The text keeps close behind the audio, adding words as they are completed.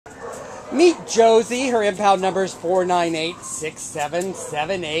Meet Josie. Her impound number is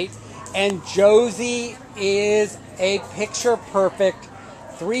 4986778. And Josie is a picture-perfect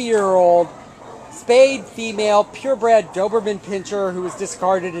 3-year-old spayed female purebred Doberman Pinscher who was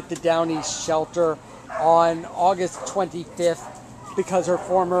discarded at the Downey Shelter on August 25th because her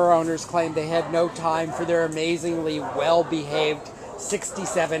former owners claimed they had no time for their amazingly well-behaved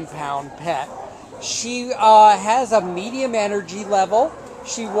 67-pound pet. She has a medium energy level.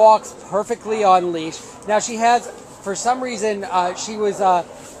 She walks perfectly on leash. Now she has, for some reason, she was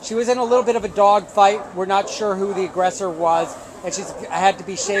in a little bit of a dog fight. We're not sure who the aggressor was, and she's had to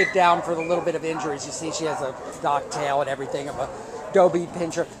be shaved down for the little bit of injuries. You see, she has a dock tail and everything of a Doberman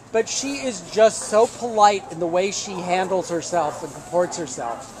Pinscher, but she is just so polite in the way she handles herself and comports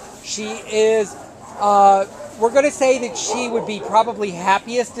herself. She is. We're going to say that she would be probably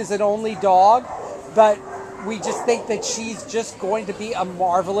happiest as an only dog, but we just think that she's just going to be a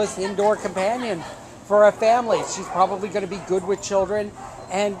marvelous indoor companion for a family. She's probably going to be good with children,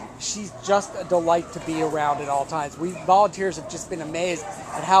 and she's just a delight to be around at all times. We volunteers have just been amazed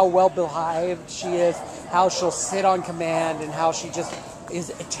at how well behaved she is, how she'll sit on command, and how she just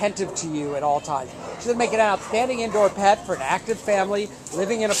is attentive to you at all times. She's going to make an outstanding indoor pet for an active family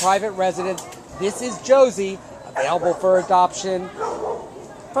living in a private residence. This is Josie, available for adoption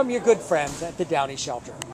from your good friends at the Downey Shelter.